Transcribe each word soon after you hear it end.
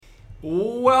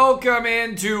Welcome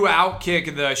into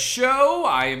Outkick the Show.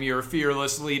 I am your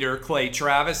fearless leader, Clay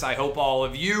Travis. I hope all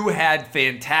of you had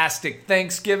fantastic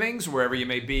Thanksgivings, wherever you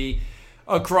may be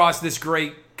across this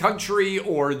great country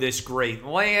or this great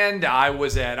land. I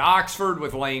was at Oxford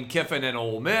with Lane Kiffin and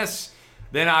Ole Miss.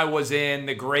 Then I was in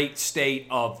the great state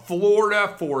of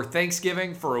Florida for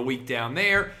Thanksgiving for a week down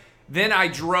there. Then I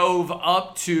drove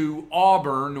up to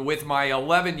Auburn with my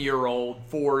 11-year-old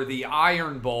for the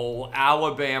Iron Bowl,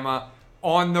 Alabama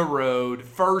on the road.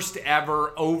 First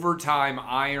ever overtime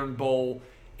Iron Bowl.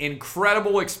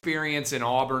 Incredible experience in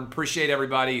Auburn. Appreciate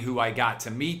everybody who I got to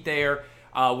meet there.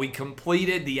 We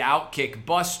completed the Outkick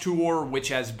bus tour, which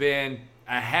has been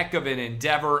a heck of an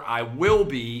endeavor. I will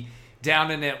be down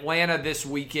in Atlanta this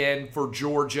weekend for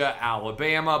Georgia,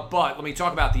 Alabama. But let me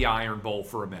talk about the Iron Bowl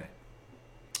for a minute.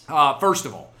 First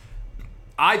of all,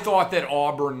 I thought that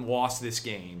Auburn lost this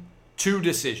game. Two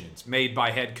decisions made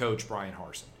by head coach Bryan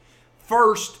Harsin.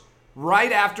 First,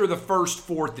 right after the first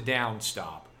fourth down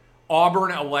stop,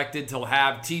 Auburn elected to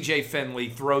have TJ Finley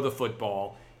throw the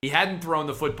football. He hadn't thrown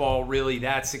the football really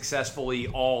that successfully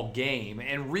all game.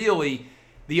 And really,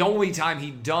 the only time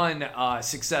he'd done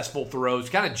successful throws,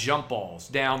 kind of jump balls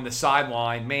down the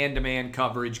sideline, man-to-man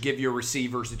coverage, give your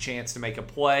receivers a chance to make a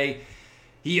play.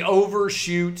 He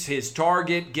overshoots his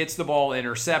target, gets the ball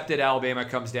intercepted. Alabama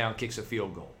comes down, kicks a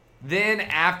field goal. Then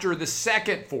after the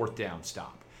second fourth down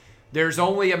stop, there's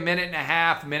only a minute and a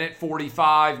half, minute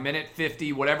 45, minute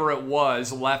 50, whatever it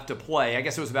was left to play. I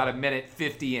guess it was about a minute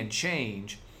 50 and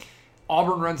change.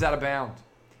 Auburn runs out of bounds.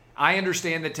 I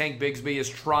understand that Tank Bigsby is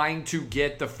trying to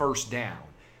get the first down,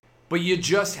 but you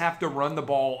just have to run the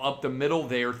ball up the middle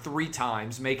there 3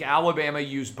 times, make Alabama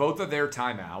use both of their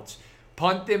timeouts,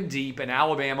 punt them deep, and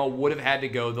Alabama would have had to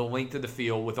go the length of the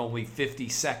field with only 50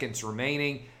 seconds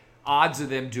remaining. Odds of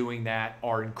them doing that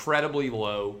are incredibly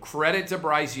low. Credit to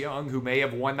Bryce Young, who may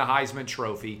have won the Heisman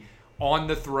Trophy on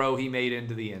the throw he made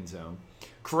into the end zone.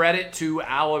 Credit to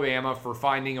Alabama for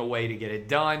finding a way to get it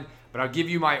done. But I'll give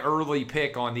you my early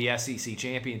pick on the SEC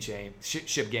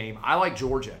championship game. I like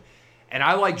Georgia, and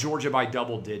I like Georgia by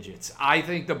double digits. I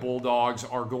think the Bulldogs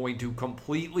are going to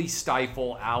completely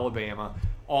stifle Alabama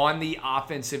on the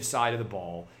offensive side of the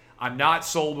ball. I'm not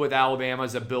sold with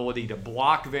Alabama's ability to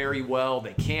block very well.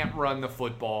 They can't run the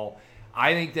football.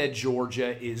 I think that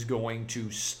Georgia is going to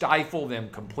stifle them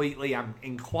completely. I'm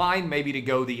inclined maybe to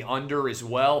go the under as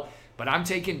well, but I'm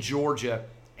taking Georgia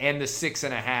and the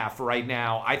 6.5 right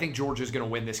now. I think Georgia's going to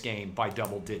win this game by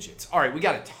double digits. All right, we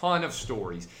got a ton of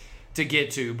stories to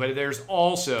get to, but there's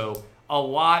also a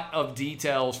lot of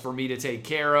details for me to take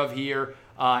care of here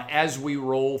as we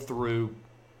roll through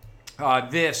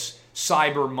this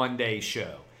Cyber Monday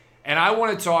show. And I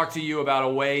want to talk to you about a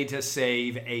way to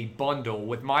save a bundle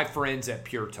with my friends at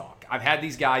Pure Talk. I've had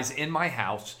these guys in my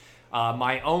house.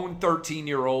 My own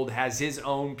 13-year-old has his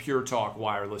own Pure Talk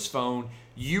wireless phone.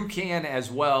 You can as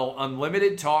well.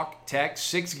 Unlimited talk, text,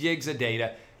 6 gigs of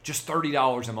data, just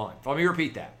 $30 a month. Let me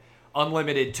repeat that.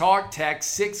 Unlimited talk,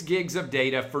 text, 6 gigs of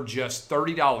data for just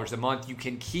 $30 a month. You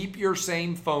can keep your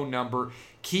same phone number,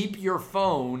 keep your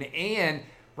phone, and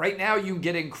right now you can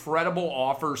get incredible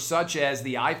offers such as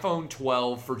the iPhone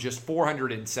 12 for just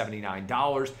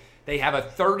 $479. They have a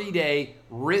 30-day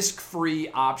risk-free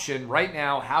option. Right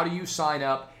now, how do you sign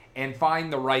up and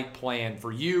find the right plan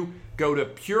for you? Go to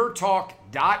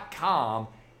puretalk.com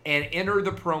and enter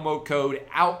the promo code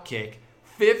OUTKICK,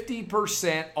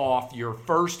 50% off your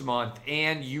first month,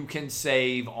 and you can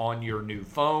save on your new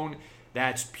phone.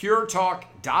 That's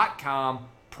puretalk.com,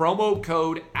 promo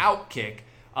code OUTKICK.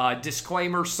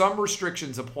 Disclaimer, some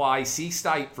restrictions apply. See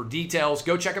site for details.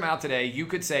 Go check them out today. You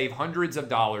could save hundreds of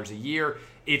dollars a year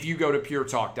if you go to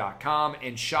puretalk.com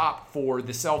and shop for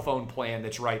the cell phone plan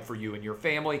that's right for you and your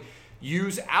family.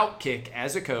 Use OUTKICK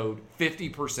as a code,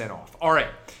 50% off. All right,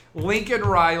 Lincoln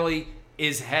Riley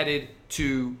is headed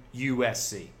to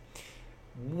USC.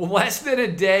 Less than a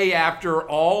day after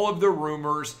all of the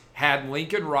rumors had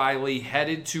Lincoln Riley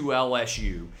headed to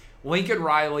LSU, Lincoln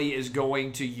Riley is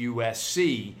going to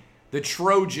USC. The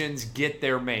Trojans get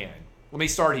their man. Let me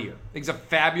start here. I think it's a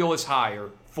fabulous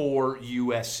hire for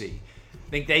USC. I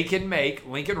think they can make,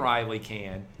 Lincoln Riley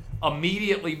can,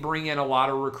 immediately bring in a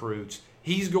lot of recruits.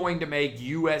 He's going to make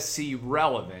USC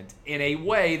relevant in a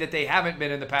way that they haven't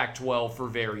been in the Pac-12 for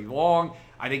very long.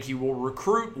 I think he will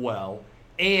recruit well.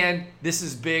 And this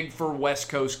is big for West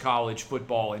Coast college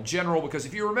football in general because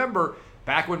if you remember,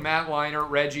 back when Matt Leinart,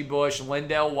 Reggie Bush,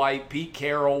 Lindell White, Pete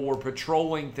Carroll were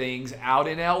patrolling things out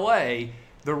in LA,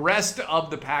 the rest of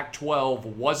the Pac-12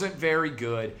 wasn't very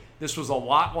good. This was a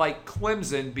lot like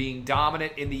Clemson being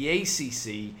dominant in the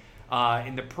ACC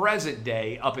in the present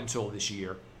day up until this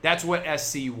year. That's what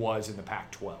SC was in the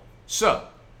Pac-12. So,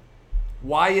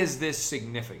 why is this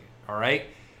significant? All right.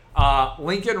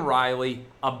 Lincoln Riley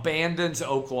abandons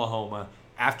Oklahoma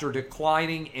after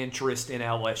declining interest in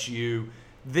LSU.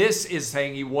 This is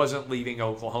saying he wasn't leaving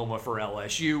Oklahoma for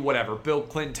LSU, whatever. Bill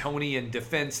Clintonian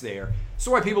defense there.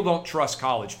 So why people don't trust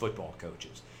college football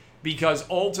coaches. Because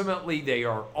ultimately they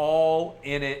are all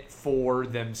in it for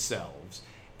themselves.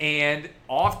 And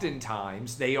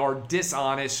oftentimes they are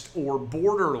dishonest or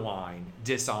borderline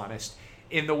dishonest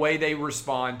in the way they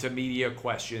respond to media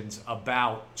questions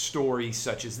about stories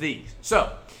such as these.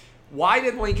 So, why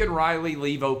did Lincoln Riley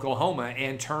leave Oklahoma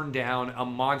and turn down a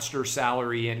monster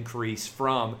salary increase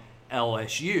from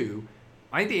LSU?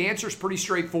 I think the answer is pretty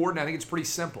straightforward, and I think it's pretty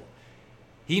simple.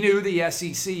 He knew the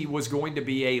SEC was going to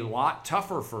be a lot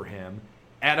tougher for him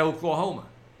at Oklahoma.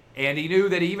 And he knew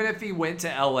that even if he went to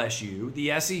LSU,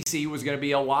 the SEC was going to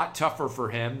be a lot tougher for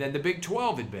him than the Big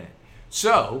 12 had been.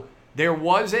 So, there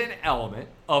was an element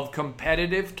of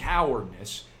competitive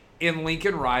cowardice in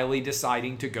Lincoln Riley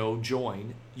deciding to go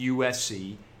join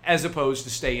USC as opposed to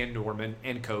stay in Norman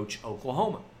and coach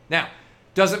Oklahoma. Now,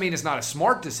 doesn't mean it's not a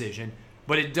smart decision,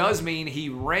 but it does mean he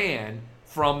ran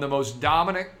from the most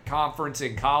dominant conference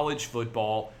in college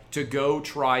football to go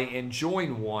try and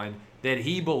join one that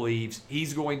he believes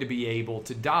he's going to be able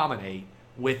to dominate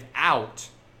without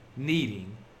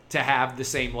needing to have the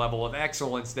same level of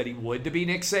excellence that he would to be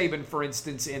Nick Saban, for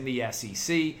instance, in the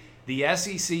SEC. The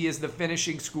SEC is the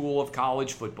finishing school of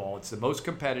college football. It's the most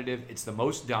competitive. It's the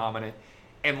most dominant.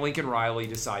 And Lincoln Riley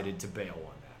decided to bail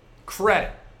on that.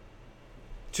 Credit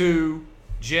to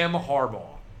Jim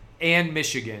Harbaugh and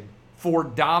Michigan for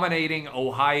dominating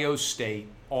Ohio State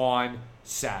on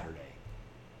Saturday.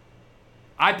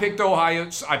 I picked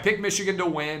Michigan to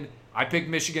win. I picked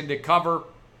Michigan to cover.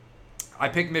 I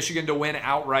picked Michigan to win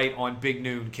outright on Big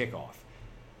Noon kickoff.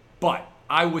 But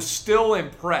I was still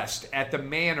impressed at the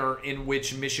manner in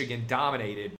which Michigan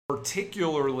dominated,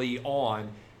 particularly on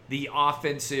the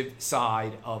offensive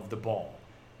side of the ball.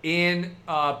 In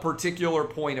a particular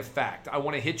point of fact, I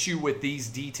want to hit you with these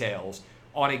details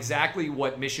on exactly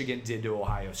what Michigan did to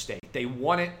Ohio State. They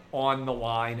won it on the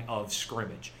line of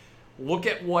scrimmage. Look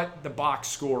at what the box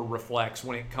score reflects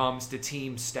when it comes to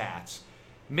team stats.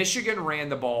 Michigan ran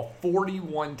the ball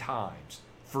 41 times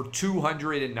for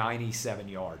 297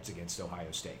 yards against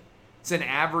Ohio State. It's an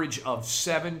average of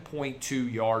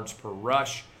 7.2 yards per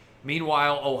rush.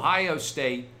 Meanwhile, Ohio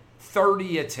State,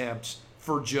 30 attempts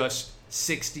for just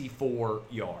 64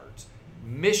 yards.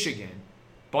 Michigan,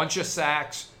 bunch of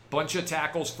sacks, bunch of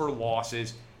tackles for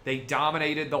losses. They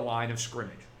dominated the line of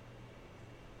scrimmage.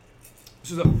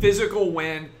 This was a physical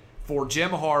win for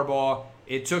Jim Harbaugh.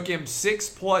 It took him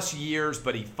 6+ years,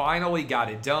 but he finally got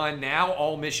it done. Now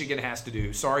all Michigan has to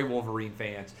do, sorry Wolverine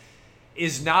fans,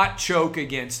 is not choke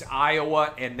against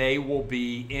Iowa, and they will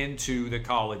be into the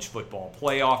college football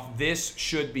playoff. This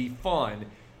should be fun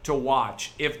to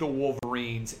watch if the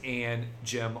Wolverines and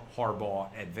Jim Harbaugh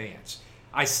advance.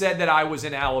 I said that I was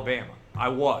in Alabama. I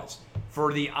was.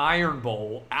 For the Iron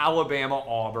Bowl,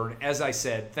 Alabama-Auburn. As I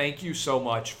said, thank you so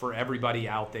much for everybody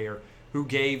out there who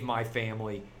gave my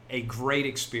family a great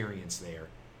experience there.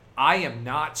 I am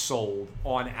not sold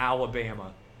on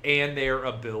Alabama and their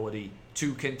ability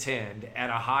to contend at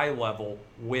a high level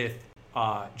with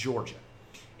Georgia.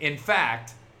 In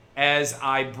fact, as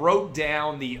I broke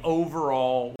down the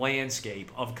overall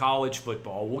landscape of college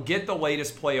football, we'll get the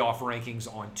latest playoff rankings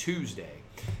on Tuesday.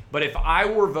 But if I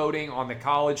were voting on the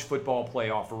college football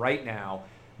playoff right now,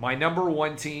 my number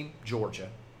one team, Georgia.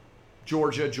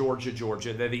 Georgia.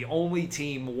 They're the only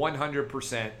team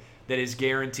 100% that is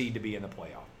guaranteed to be in the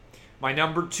playoff. My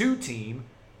number two team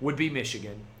would be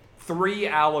Michigan. 3,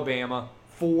 Alabama.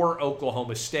 4,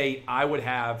 Oklahoma State. I would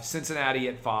have Cincinnati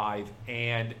at 5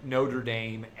 and Notre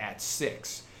Dame at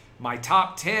 6. My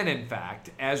top 10, in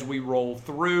fact, as we roll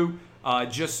through,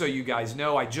 just so you guys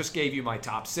know, I just gave you my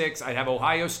top 6. I'd have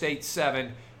Ohio State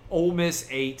 7, Ole Miss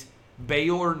 8,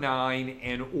 Baylor 9,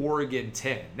 and Oregon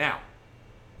 10. Now,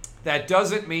 that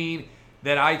doesn't mean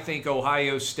that I think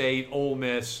Ohio State, Ole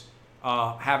Miss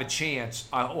have a chance,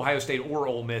 Ohio State or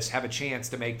Ole Miss have a chance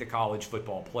to make the college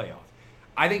football playoff.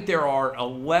 I think there are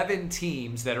 11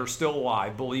 teams that are still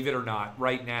alive, believe it or not,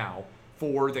 right now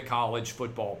for the college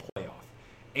football playoff.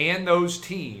 And those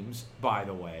teams, by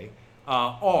the way,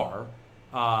 are,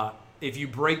 if you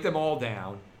break them all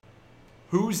down,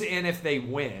 who's in if they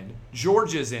win?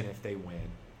 Georgia's in if they win.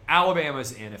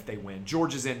 Alabama's in if they win.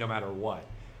 Georgia's in no matter what.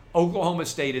 Oklahoma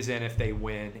State is in if they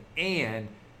win. And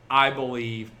I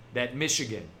believe that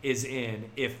Michigan is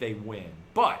in if they win.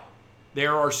 But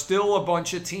there are still a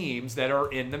bunch of teams that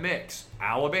are in the mix.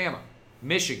 Alabama,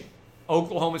 Michigan,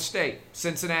 Oklahoma State,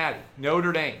 Cincinnati,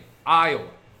 Notre Dame, Iowa,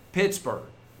 Pittsburgh,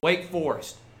 Wake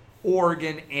Forest,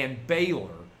 Oregon, and Baylor,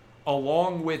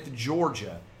 along with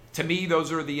Georgia. To me,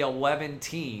 those are the 11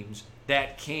 teams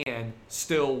that can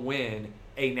still win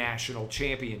a national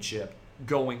championship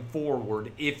going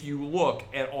forward if you look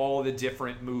at all the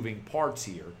different moving parts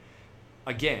here.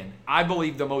 Again, I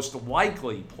believe the most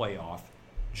likely playoff,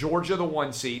 Georgia the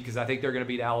 1 seed because I think they're going to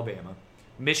beat Alabama,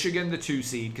 Michigan the 2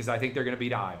 seed because I think they're going to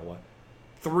beat Iowa,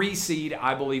 3 seed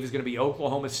I believe is going to be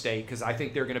Oklahoma State because I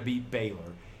think they're going to beat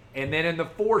Baylor, and then in the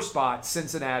 4 spot,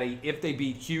 Cincinnati, if they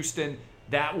beat Houston,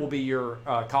 that will be your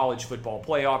college football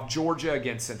playoff. Georgia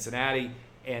against Cincinnati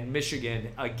and Michigan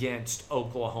against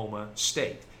Oklahoma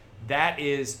State. That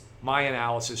is my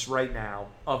analysis right now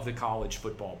of the college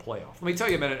football playoff. Let me tell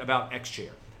you a minute about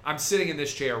X-Chair. I'm sitting in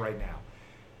this chair right now.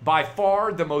 By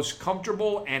far the most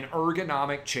comfortable and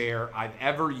ergonomic chair I've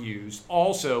ever used.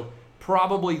 Also,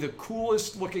 probably the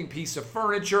coolest looking piece of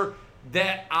furniture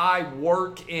that I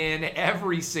work in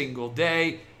every single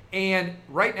day. And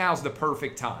right now is the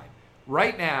perfect time.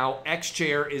 Right now,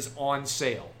 X-Chair is on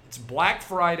sale. It's Black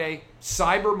Friday,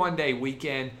 Cyber Monday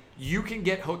weekend. You can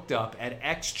get hooked up at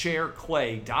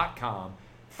xchairclay.com.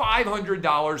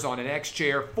 $500 on an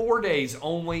X-Chair, 4 days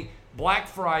only. Black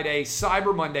Friday,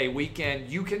 Cyber Monday weekend.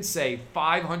 You can save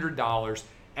 $500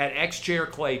 at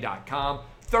xchairclay.com.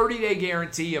 30-day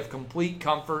guarantee of complete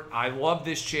comfort. I love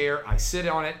this chair. I sit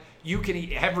on it. You can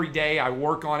eat every day. I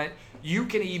work on it. You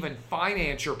can even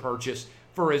finance your purchase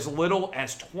for as little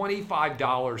as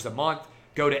 $25 a month.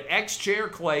 Go to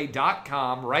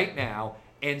xchairclay.com right now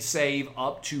and save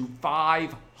up to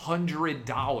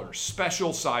 $500.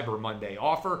 Special Cyber Monday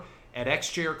offer at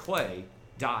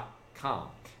xchairclay.com.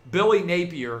 Billy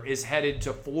Napier is headed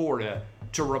to Florida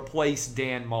to replace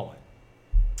Dan Mullen.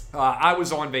 I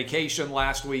was on vacation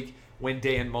last week when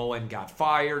Dan Mullen got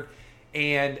fired,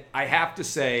 and I have to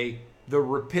say the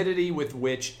rapidity with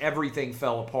which everything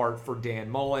fell apart for Dan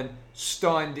Mullen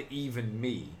stunned even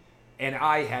me. And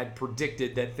I had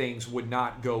predicted that things would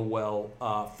not go well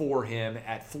for him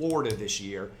at Florida this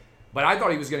year. But I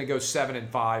thought he was going to go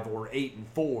 7-5 or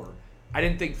 8-4. I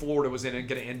didn't think Florida was going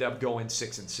to end up going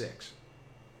 6-6.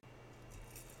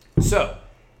 So,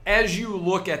 as you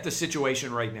look at the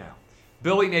situation right now,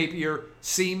 Billy Napier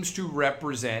seems to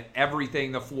represent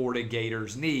everything the Florida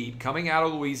Gators need coming out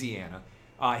of Louisiana.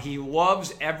 He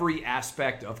loves every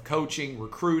aspect of coaching,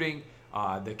 recruiting,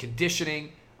 the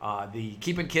conditioning, the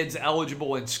keeping kids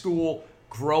eligible in school,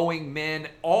 growing men.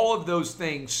 All of those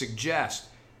things suggest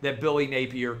that Billy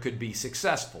Napier could be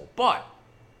successful. But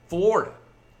Florida,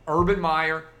 Urban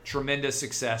Meyer, tremendous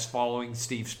success following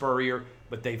Steve Spurrier,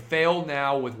 but they failed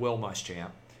now with Will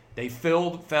Muschamp. They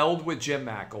failed with Jim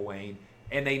McElwain,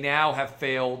 and they now have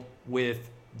failed with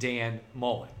Dan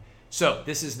Mullen. So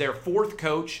this is their 4th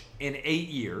coach in 8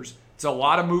 years. It's a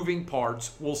lot of moving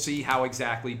parts. We'll see how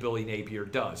exactly Billy Napier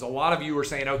does. A lot of you are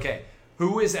saying, okay,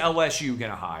 who is LSU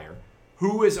going to hire?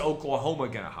 Who is Oklahoma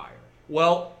going to hire?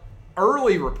 Well,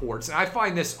 early reports, and I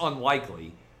find this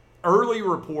unlikely, early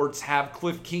reports have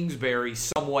Cliff Kingsbury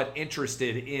somewhat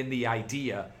interested in the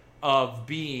idea of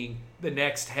being the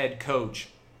next head coach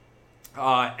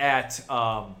at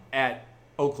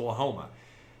Oklahoma.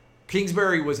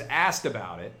 Kingsbury was asked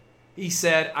about it. He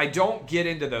said, I don't get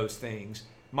into those things.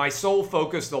 My sole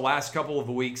focus the last couple of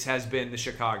weeks has been the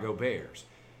Chicago Bears.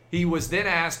 He was then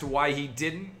asked why he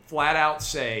didn't flat out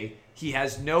say he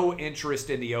has no interest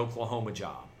in the Oklahoma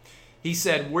job. He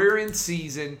said, we're in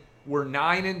season, we're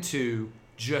 9-2,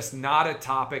 just not a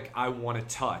topic I want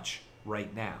to touch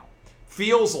right now.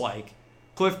 Feels like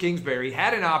Cliff Kingsbury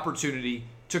had an opportunity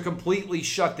to completely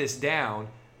shut this down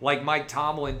like Mike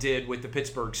Tomlin did with the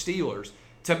Pittsburgh Steelers.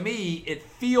 To me, it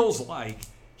feels like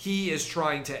he is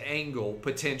trying to angle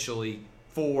potentially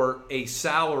for a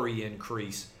salary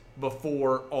increase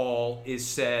before all is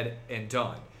said and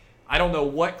done. I don't know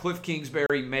what Cliff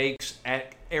Kingsbury makes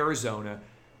at Arizona,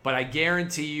 but I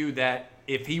guarantee you that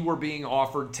if he were being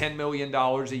offered $10 million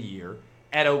a year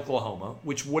at Oklahoma,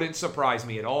 which wouldn't surprise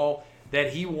me at all,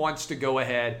 that he wants to go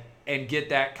ahead and get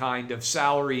that kind of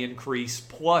salary increase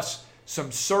plus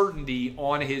some certainty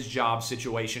on his job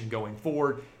situation going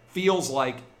forward. Feels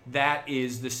like that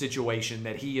is the situation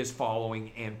that he is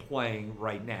following and playing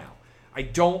right now. I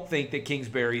don't think that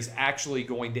Kingsbury's actually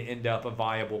going to end up a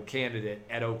viable candidate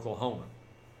at Oklahoma.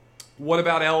 What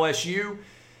about LSU?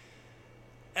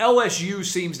 LSU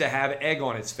seems to have egg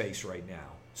on its face right now.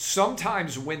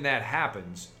 Sometimes when that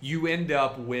happens, you end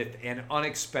up with an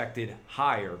unexpected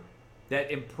hire that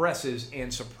impresses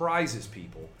and surprises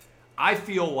people. I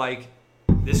feel like,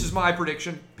 this is my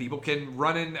prediction, people can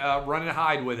run and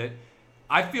hide with it,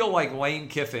 I feel like Lane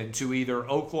Kiffin to either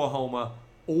Oklahoma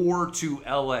or to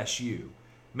LSU,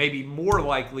 maybe more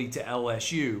likely to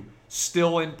LSU,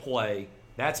 still in play.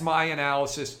 That's my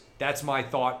analysis. That's my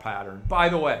thought pattern. By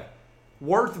the way,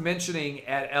 worth mentioning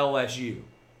at LSU,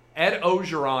 Ed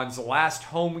Ogeron's last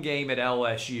home game at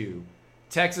LSU,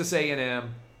 Texas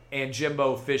A&M and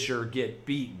Jimbo Fisher get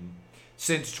beaten.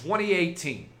 Since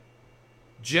 2018,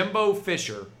 Jimbo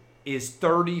Fisher is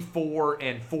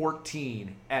 34-14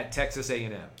 at Texas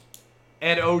A&M.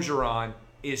 Ed Ogeron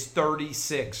is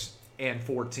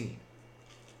 36-14.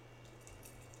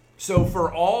 So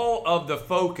for all of the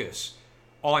focus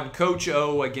on Coach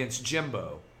O against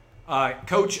Jimbo,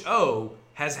 Coach O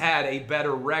has had a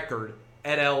better record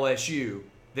at LSU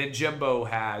than Jimbo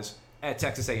has at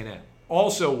Texas A&M.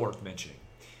 Also worth mentioning,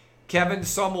 Kevin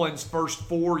Sumlin's first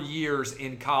 4 years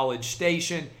in College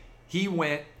Station, he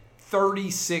went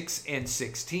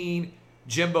 36-16.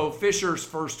 Jimbo Fisher's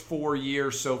first 4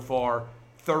 years so far,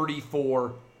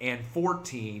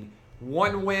 34-14.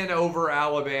 One win over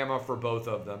Alabama for both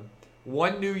of them.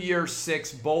 One New Year's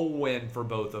Six bowl win for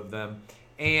both of them.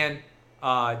 And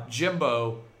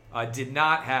Jimbo did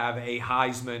not have a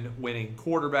Heisman winning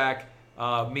quarterback.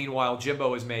 Meanwhile,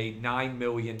 Jimbo has made $9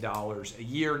 million a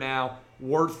year now.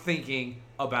 Worth thinking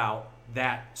about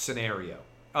that scenario.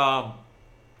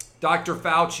 Dr.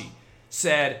 Fauci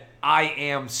said, "I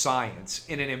am science,"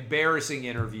 in an embarrassing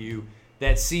interview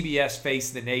that CBS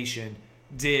Face the Nation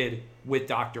did with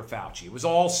Dr. Fauci. It was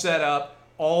all set up.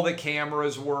 All the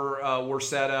cameras were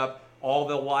set up. All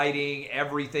the lighting,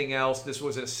 everything else. This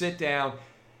was a sit down.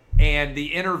 And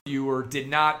the interviewer did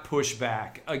not push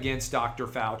back against Dr.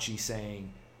 Fauci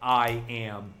saying, "I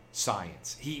am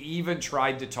science." He even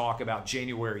tried to talk about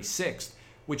January 6th,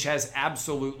 which has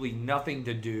absolutely nothing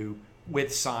to do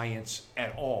with science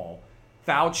at all.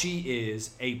 Fauci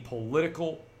is a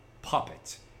political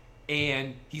puppet.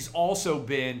 And he's also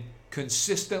been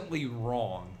consistently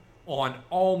wrong on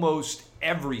almost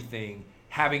everything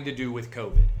having to do with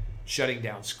COVID. Shutting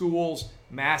down schools,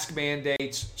 mask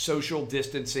mandates, social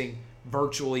distancing,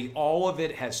 virtually all of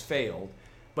it has failed.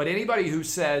 But anybody who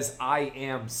says, "I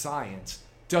am science,"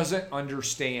 doesn't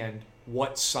understand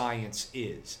what science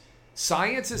is.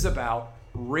 Science is about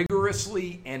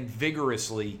rigorously and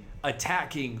vigorously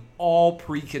attacking all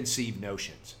preconceived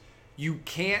notions. You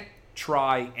can't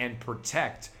try and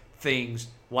protect things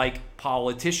like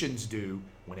politicians do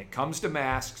when it comes to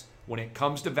masks, when it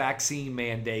comes to vaccine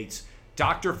mandates.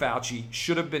 Dr. Fauci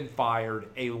should have been fired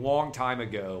a long time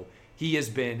ago. He has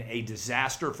been a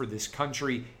disaster for this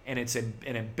country, and it's an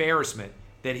embarrassment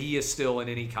that he is still in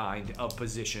any kind of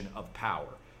position of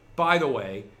power. By the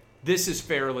way, this is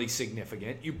fairly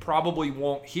significant. You probably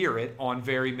won't hear it on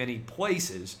very many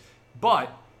places,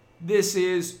 but this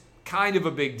is kind of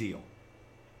a big deal.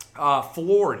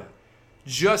 Florida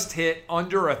just hit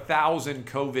under 1,000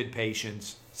 COVID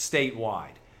patients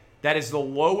statewide. That is the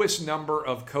lowest number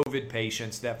of COVID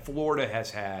patients that Florida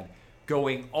has had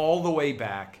going all the way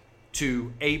back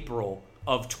to April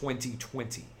of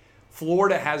 2020.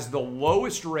 Florida has the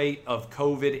lowest rate of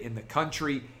COVID in the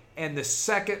country and the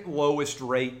second lowest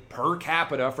rate per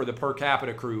capita for the per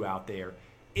capita crew out there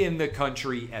in the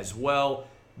country as well.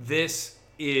 This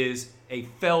is a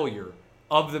failure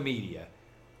of the media.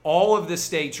 All of the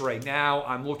states right now,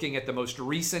 I'm looking at the most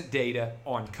recent data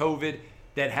on COVID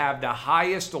that have the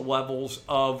highest levels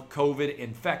of COVID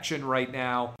infection right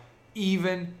now,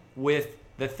 even with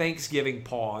the Thanksgiving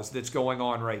pause that's going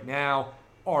on right now,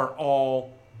 are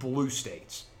all blue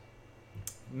states.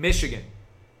 Michigan,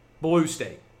 blue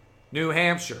state. New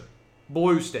Hampshire,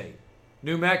 blue state.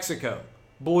 New Mexico,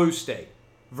 blue state.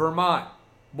 Vermont,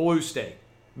 blue state.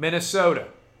 Minnesota,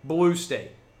 blue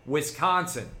state.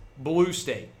 Wisconsin, blue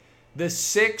state. The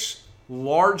 6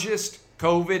 largest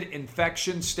COVID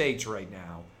infection states right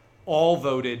now all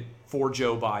voted for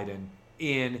Joe Biden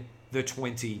in the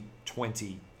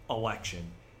 2020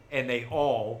 election. And they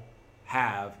all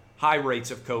have high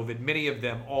rates of COVID. Many of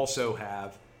them also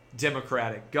have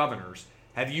Democratic governors.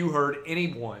 Have you heard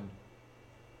anyone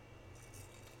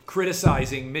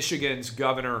criticizing Michigan's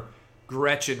Governor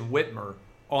Gretchen Whitmer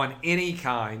on any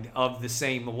kind of the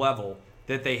same level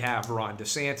that they have Ron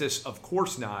DeSantis? Of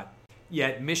course not.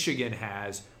 Yet Michigan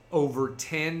has over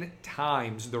 10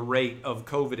 times the rate of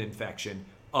COVID infection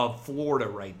of Florida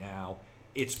right now.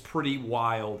 It's pretty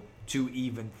wild to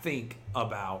even think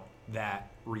about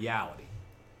that reality.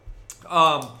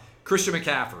 Christian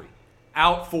McCaffrey,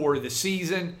 out for the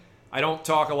season. I don't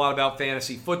talk a lot about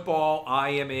fantasy football. I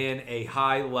am in a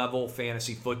high-level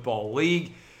fantasy football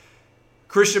league.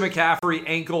 Christian McCaffrey,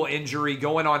 ankle injury,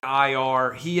 going on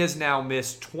IR. He has now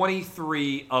missed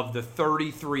 23 of the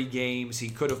 33 games he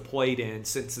could have played in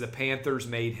since the Panthers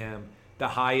made him the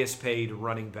highest paid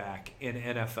running back in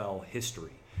NFL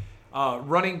history.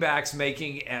 Running backs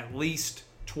making at least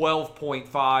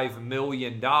 $12.5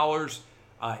 million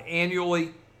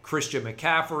annually. Christian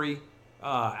McCaffrey,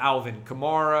 Alvin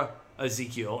Kamara,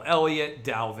 Ezekiel Elliott,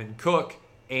 Dalvin Cook,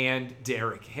 and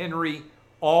Derrick Henry.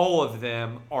 All of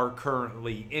them are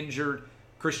currently injured.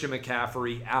 Christian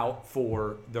McCaffrey out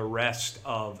for the rest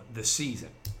of the season.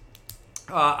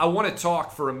 I want to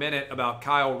talk for a minute about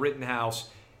Kyle Rittenhouse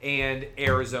and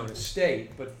Arizona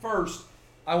State. But first,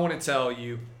 I want to tell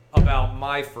you about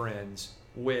my friends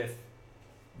with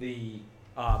the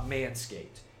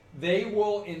Manscaped. They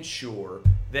will ensure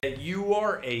that you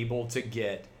are able to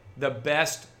get the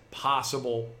best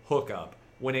possible hookup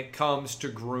when it comes to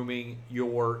grooming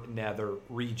your nether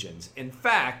regions. In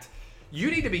fact, you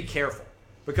need to be careful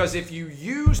because if you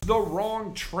use the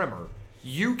wrong trimmer,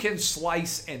 you can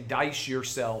slice and dice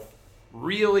yourself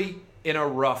really in a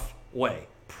rough way.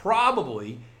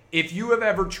 Probably, if you have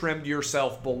ever trimmed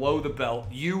yourself below the belt,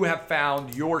 you have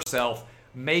found yourself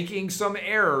making some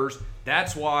errors.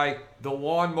 That's why the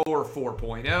Lawnmower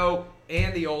 4.0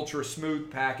 and the Ultra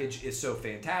Smooth package is so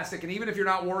fantastic. And even if you're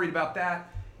not worried about that,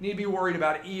 you need to be worried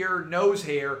about ear, nose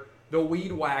hair, the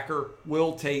Weed Whacker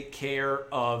will take care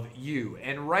of you.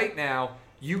 And right now,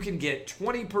 you can get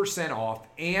 20% off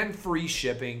and free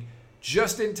shipping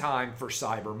just in time for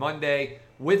Cyber Monday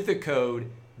with the code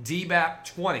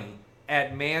DBAP20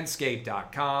 at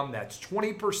manscaped.com. That's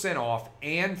 20% off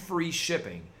and free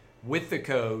shipping with the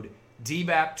code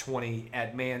DBAP20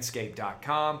 at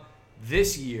manscaped.com.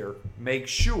 This year, make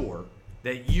sure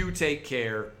that you take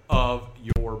care of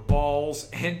your balls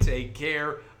and take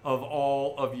care of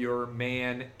all of your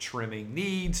man trimming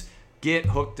needs. Get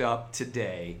hooked up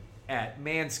today at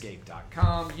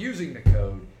manscaped.com using the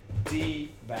code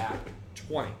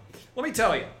DBAP20. Let me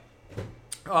tell you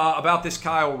about this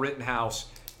Kyle Rittenhouse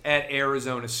at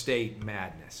Arizona State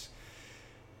madness.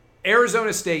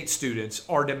 Arizona State students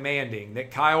are demanding that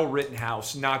Kyle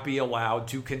Rittenhouse not be allowed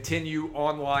to continue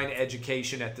online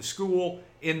education at the school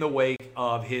in the wake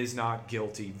of his not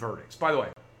guilty verdicts. By the way,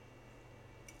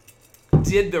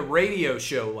 did the radio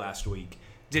show last week,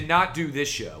 did not do this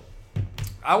show.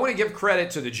 I want to give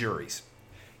credit to the juries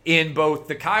in both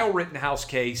the Kyle Rittenhouse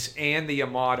case and the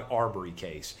Ahmaud Arbery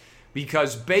case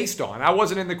because based on, I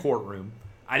wasn't in the courtroom,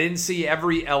 I didn't see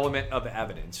every element of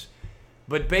evidence,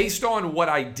 but based on what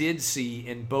I did see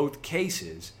in both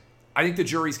cases, I think the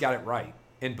jury's got it right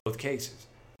in both cases.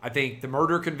 I think the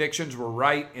murder convictions were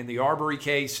right in the Arbery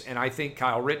case, and I think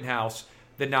Kyle Rittenhouse,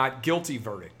 the not guilty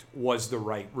verdict, was the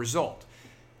right result.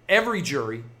 Every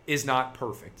jury is not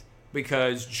perfect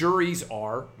because juries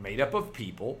are made up of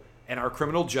people, and our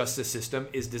criminal justice system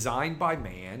is designed by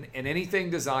man, and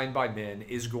anything designed by men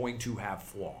is going to have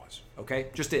flaws, okay?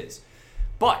 Just is.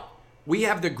 But we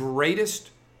have the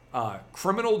greatest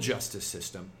criminal justice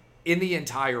system in the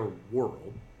entire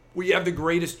world. We have the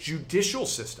greatest judicial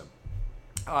system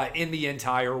in the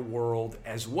entire world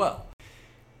as well.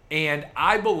 And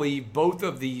I believe both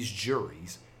of these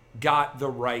juries got the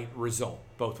right result,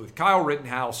 both with Kyle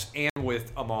Rittenhouse and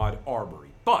with Ahmaud Arbery.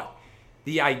 But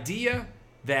the idea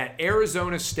that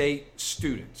Arizona State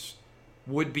students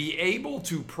would be able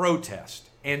to protest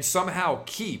and somehow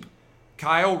keep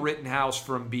Kyle Rittenhouse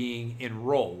from being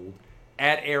enrolled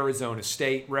at Arizona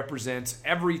State represents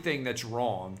everything that's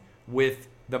wrong with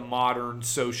the modern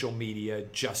social media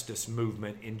justice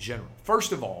movement in general.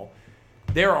 First of all,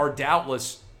 there are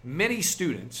doubtless many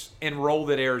students enrolled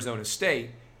at Arizona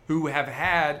State who have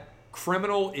had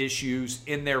criminal issues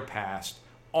in their past,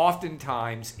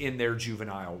 oftentimes in their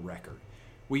juvenile record.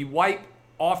 We wipe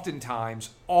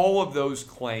oftentimes all of those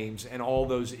claims and all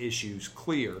those issues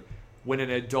clear when an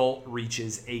adult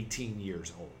reaches 18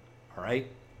 years old, all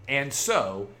right? And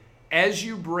so, as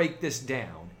you break this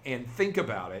down and think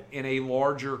about it in a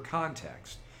larger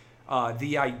context,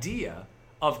 the idea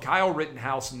of Kyle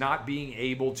Rittenhouse not being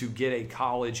able to get a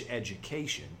college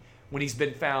education when he's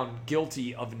been found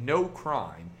guilty of no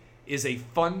crime is a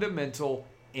fundamental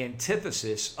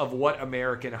antithesis of what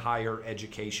American higher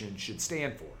education should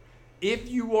stand for. If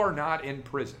you are not in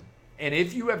prison, and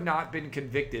if you have not been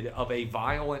convicted of a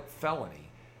violent felony,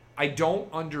 I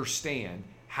don't understand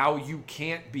how you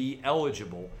can't be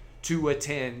eligible to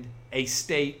attend a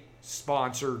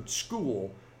state-sponsored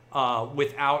school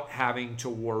without having to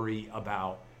worry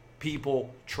about people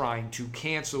trying to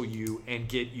cancel you and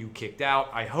get you kicked out.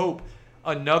 I hope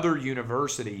another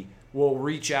university will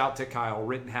reach out to Kyle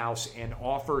Rittenhouse and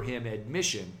offer him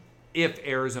admission if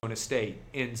Arizona State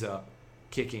ends up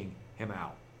kicking him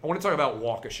out. I want to talk about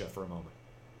Waukesha for a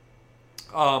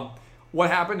moment. What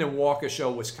happened in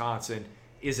Waukesha, Wisconsin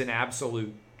is an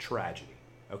absolute tragedy,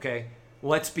 okay?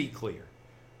 Let's be clear.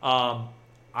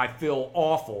 I feel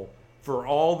awful for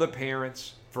all the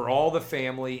parents, for all the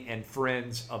family and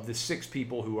friends of the 6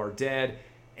 people who are dead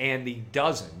and the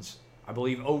dozens, I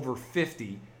believe over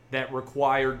 50, that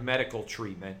required medical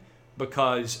treatment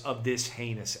because of this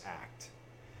heinous act.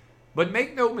 But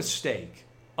make no mistake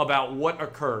about what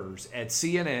occurs at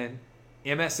CNN,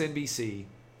 MSNBC,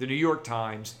 the New York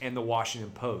Times, and the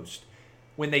Washington Post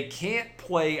when they can't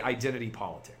play identity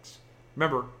politics.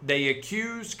 Remember, they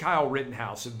accused Kyle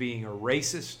Rittenhouse of being a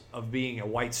racist, of being a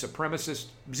white supremacist.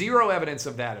 Zero evidence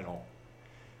of that at all.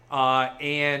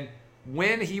 And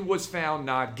when he was found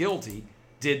not guilty,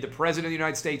 did the President of the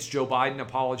United States, Joe Biden,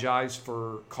 apologize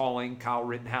for calling Kyle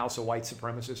Rittenhouse a white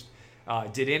supremacist?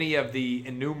 Did any of the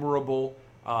innumerable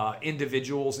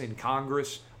individuals in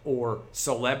Congress or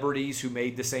celebrities who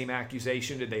made the same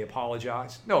accusation, did they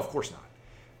apologize? No, of course not.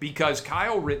 Because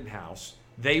Kyle Rittenhouse,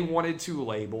 they wanted to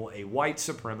label a white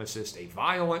supremacist, a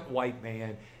violent white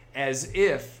man, as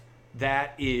if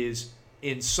that is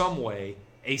in some way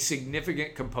a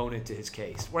significant component to his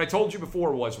case. What I told you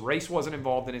before was race wasn't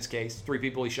involved in his case. 3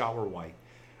 people he shot were white.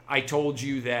 I told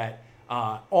you that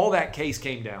all that case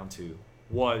came down to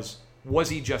was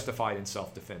he justified in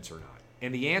self-defense or not?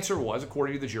 And the answer was,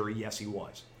 according to the jury, yes, he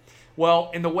was.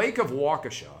 Well, in the wake of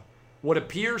Waukesha, what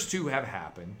appears to have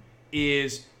happened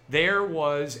is there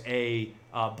was a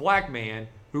black man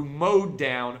who mowed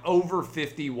down over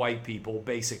 50 white people,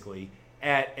 basically,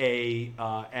 at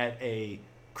a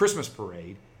Christmas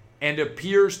parade, and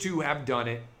appears to have done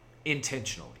it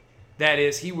intentionally. That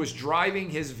is, he was driving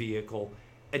his vehicle,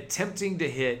 attempting to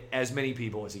hit as many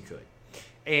people as he could.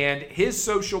 And his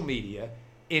social media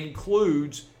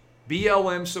includes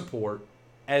BLM support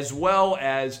as well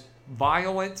as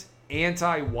violent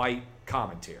anti-white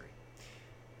commentary.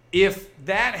 If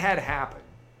that had happened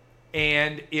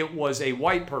and it was a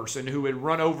white person who had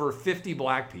run over 50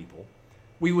 black people,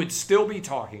 we would still be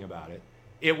talking about it.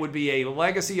 It would be a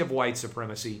legacy of white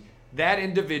supremacy. That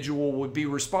individual would be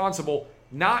responsible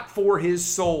not for his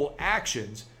sole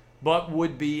actions, but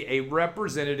would be a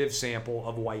representative sample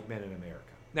of white men in America.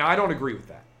 Now, I don't agree with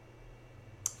that.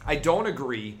 I don't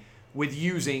agree with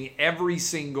using every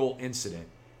single incident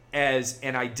as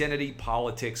an identity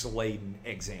politics-laden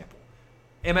example.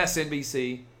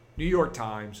 MSNBC, New York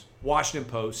Times, Washington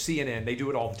Post, CNN, they do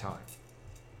it all the time.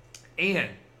 And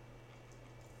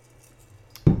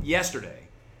yesterday,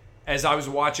 as I was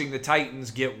watching the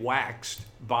Titans get waxed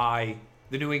by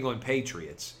the New England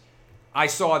Patriots, I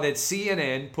saw that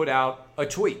CNN put out a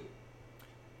tweet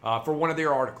for one of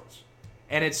their articles.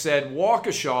 And it said,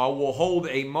 Waukesha will hold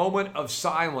a moment of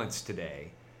silence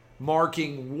today,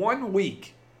 marking 1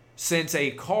 week since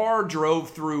a car drove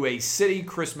through a city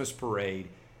Christmas parade,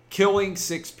 killing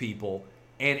 6 people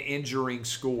and injuring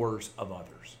scores of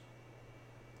others.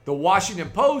 The Washington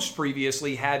Post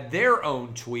previously had their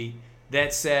own tweet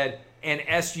that said an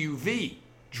SUV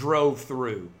drove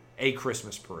through a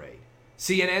Christmas parade.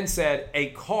 CNN said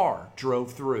a car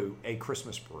drove through a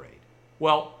Christmas parade.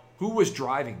 Well, who was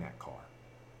driving that car?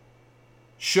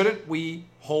 Shouldn't we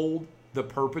hold the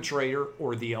perpetrator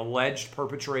or the alleged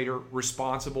perpetrator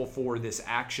responsible for this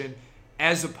action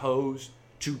as opposed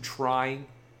to trying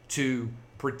to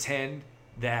pretend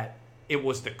that it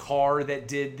was the car that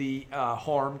did the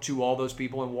harm to all those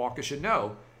people in Waukesha?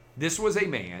 No, this was a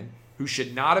man who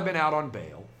should not have been out on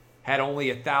bail, had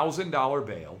only $1,000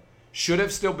 bail, should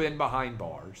have still been behind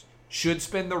bars, should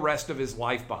spend the rest of his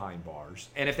life behind bars,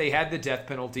 and if they had the death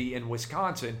penalty in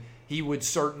Wisconsin, he would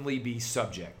certainly be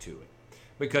subject to it.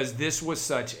 Because this was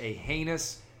such a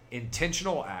heinous,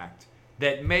 intentional act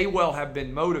that may well have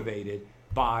been motivated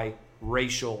by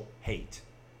racial hate.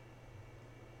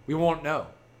 We won't know,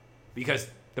 because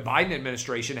the Biden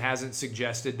administration hasn't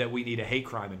suggested that we need a hate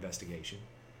crime investigation.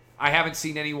 I haven't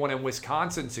seen anyone in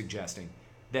Wisconsin suggesting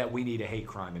that we need a hate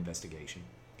crime investigation.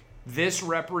 This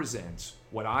represents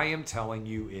what I am telling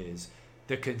you is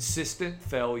the consistent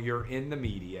failure in the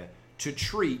media to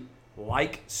treat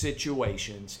like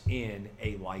situations in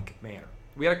a like manner.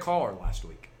 We had a caller last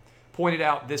week pointed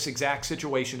out this exact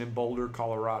situation in Boulder,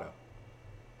 Colorado.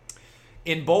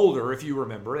 In Boulder, if you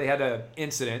remember, they had an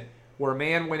incident where a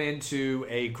man went into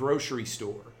a grocery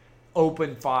store,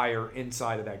 opened fire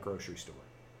inside of that grocery store.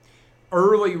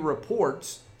 Early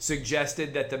reports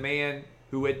suggested that the man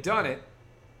who had done it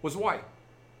was white.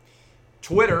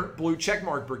 Twitter, Blue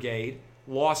Checkmark Brigade,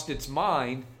 lost its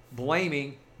mind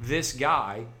blaming this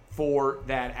guy for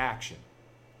that action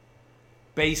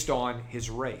based on his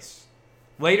race.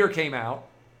 Later came out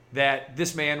that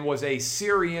this man was a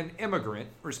Syrian immigrant,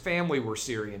 or his family were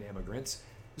Syrian immigrants,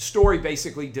 the story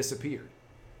basically disappeared.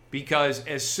 Because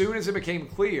as soon as it became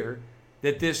clear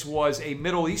that this was a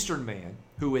Middle Eastern man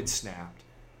who had snapped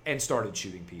and started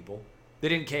shooting people, they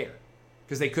didn't care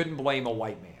because they couldn't blame a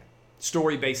white man. The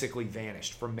story basically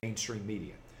vanished from mainstream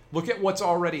media. Look at what's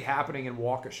already happening in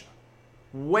Waukesha.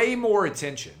 Way more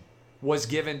attention was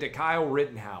given to Kyle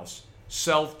Rittenhouse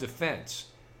self-defense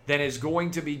than is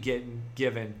going to be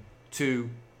given to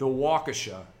the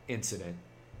Waukesha incident,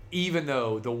 even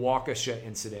though the Waukesha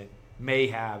incident may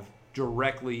have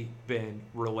directly been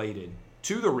related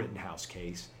to the Rittenhouse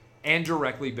case and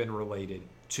directly been related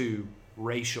to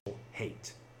racial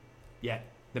hate. Yet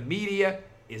the media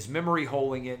is memory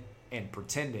holing it and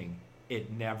pretending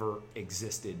it never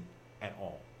existed at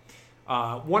all.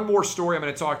 One more story. I'm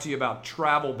going to talk to you about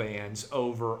travel bans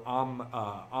over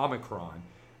Omicron.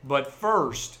 But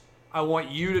first, I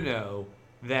want you to know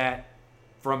that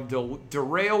from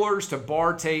derailleurs to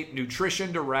bar tape,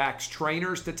 nutrition to racks,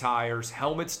 trainers to tires,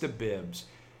 helmets to bibs,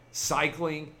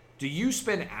 cycling, do you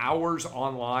spend hours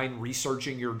online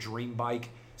researching your dream bike?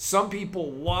 Some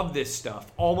people love this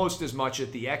stuff almost as much as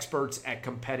the experts at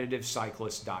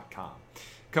CompetitiveCyclist.com.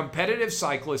 Competitive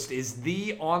Cyclist is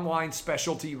the online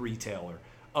specialty retailer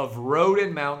of road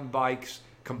and mountain bikes,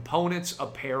 components,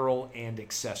 apparel, and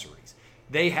accessories.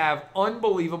 They have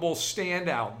unbelievable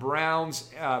standout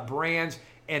brands,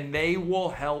 and they will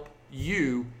help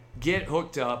you get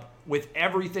hooked up with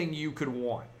everything you could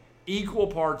want. Equal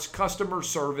parts customer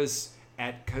service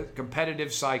at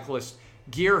Competitive Cyclist.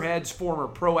 Gearheads, former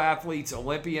pro athletes,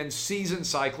 Olympians, seasoned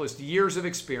cyclists, years of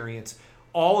experience,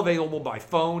 all available by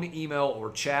phone, email,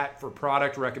 or chat for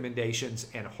product recommendations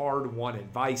and hard-won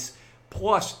advice.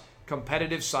 Plus,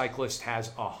 Competitive Cyclist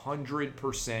has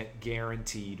 100%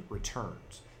 guaranteed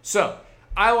returns. So,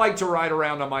 I like to ride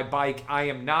around on my bike. I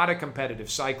am not a competitive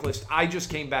cyclist. I just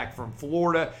came back from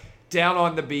Florida, down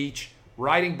on the beach,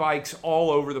 riding bikes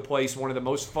all over the place. One of the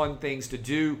most fun things to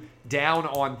do down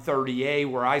on 30A,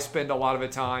 where I spend a lot of the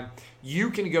time.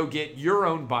 You can go get your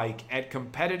own bike at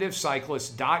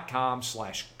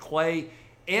CompetitiveCyclist.com/Clay.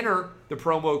 Enter the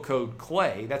promo code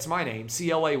CLAY, that's my name,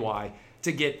 CLAY,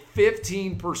 to get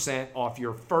 15% off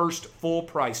your first full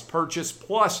price purchase,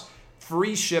 plus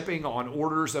free shipping on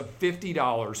orders of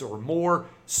 $50 or more.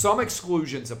 Some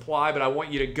exclusions apply, but I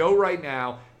want you to go right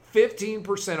now.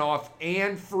 15% off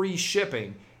and free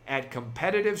shipping at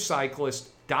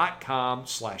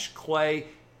CompetitiveCyclist.com/Clay.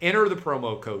 Enter the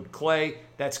promo code CLAY.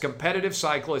 That's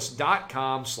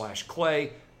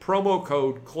CompetitiveCyclist.com/Clay. Promo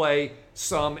code CLAY.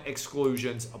 Some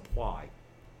exclusions apply.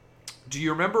 Do you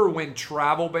remember when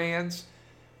travel bans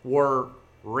were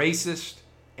racist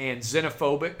and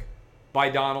xenophobic by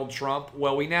Donald Trump?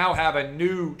 Well, we now have a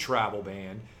new travel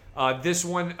ban. This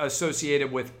one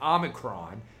associated with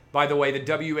Omicron. By the way, the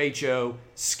WHO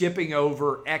skipping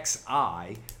over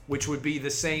XI, which would be the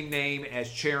same name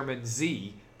as Chairman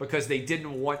Z, because they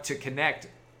didn't want to connect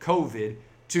COVID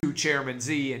to Chairman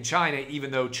Z in China,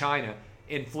 even though China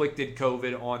inflicted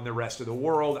COVID on the rest of the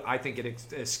world. I think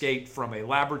it escaped from a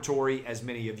laboratory, as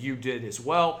many of you did as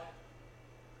well.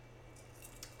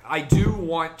 I do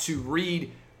want to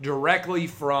read directly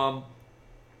from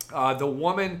the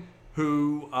woman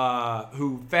who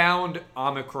found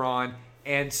Omicron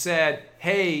and said,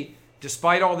 hey,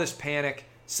 despite all this panic,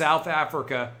 South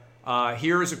Africa,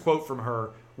 here is a quote from her,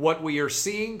 what we are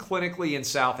seeing clinically in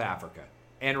South Africa,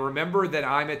 and remember that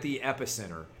I'm at the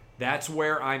epicenter, that's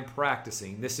where I'm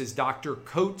practicing. This is Dr.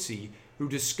 Coetzee, who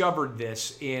discovered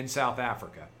this in South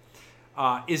Africa,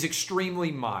 is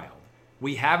extremely mild.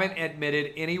 We haven't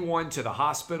admitted anyone to the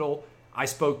hospital. I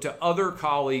spoke to other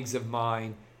colleagues of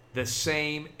mine, the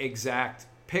same exact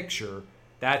picture.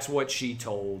 That's what she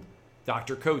told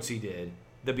Dr. Coetzee did,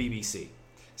 the BBC.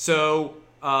 So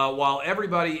while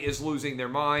everybody is losing their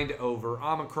mind over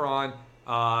Omicron,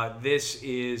 this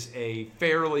is a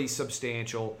fairly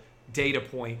substantial data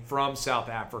point from South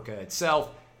Africa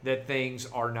itself that things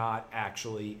are not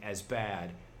actually as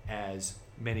bad as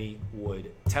many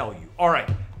would tell you. All right,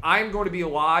 I'm going to be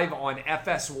live on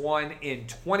FS1 in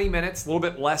 20 minutes, a little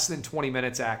bit less than 20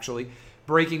 minutes actually,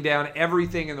 breaking down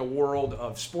everything in the world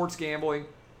of sports gambling.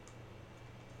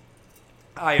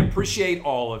 I appreciate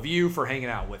all of you for hanging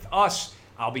out with us.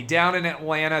 I'll be down in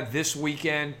Atlanta this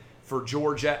weekend for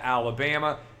Georgia,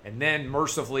 Alabama, and then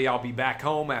mercifully I'll be back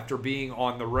home after being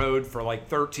on the road for like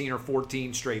 13 or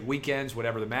 14 straight weekends,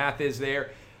 whatever the math is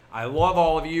there. I love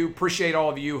all of you, appreciate all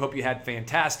of you, hope you had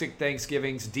fantastic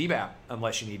Thanksgivings. DBAP,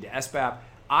 unless you need to SBAP.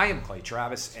 I am Clay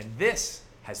Travis, and this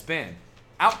has been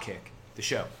Outkick the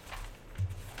Show.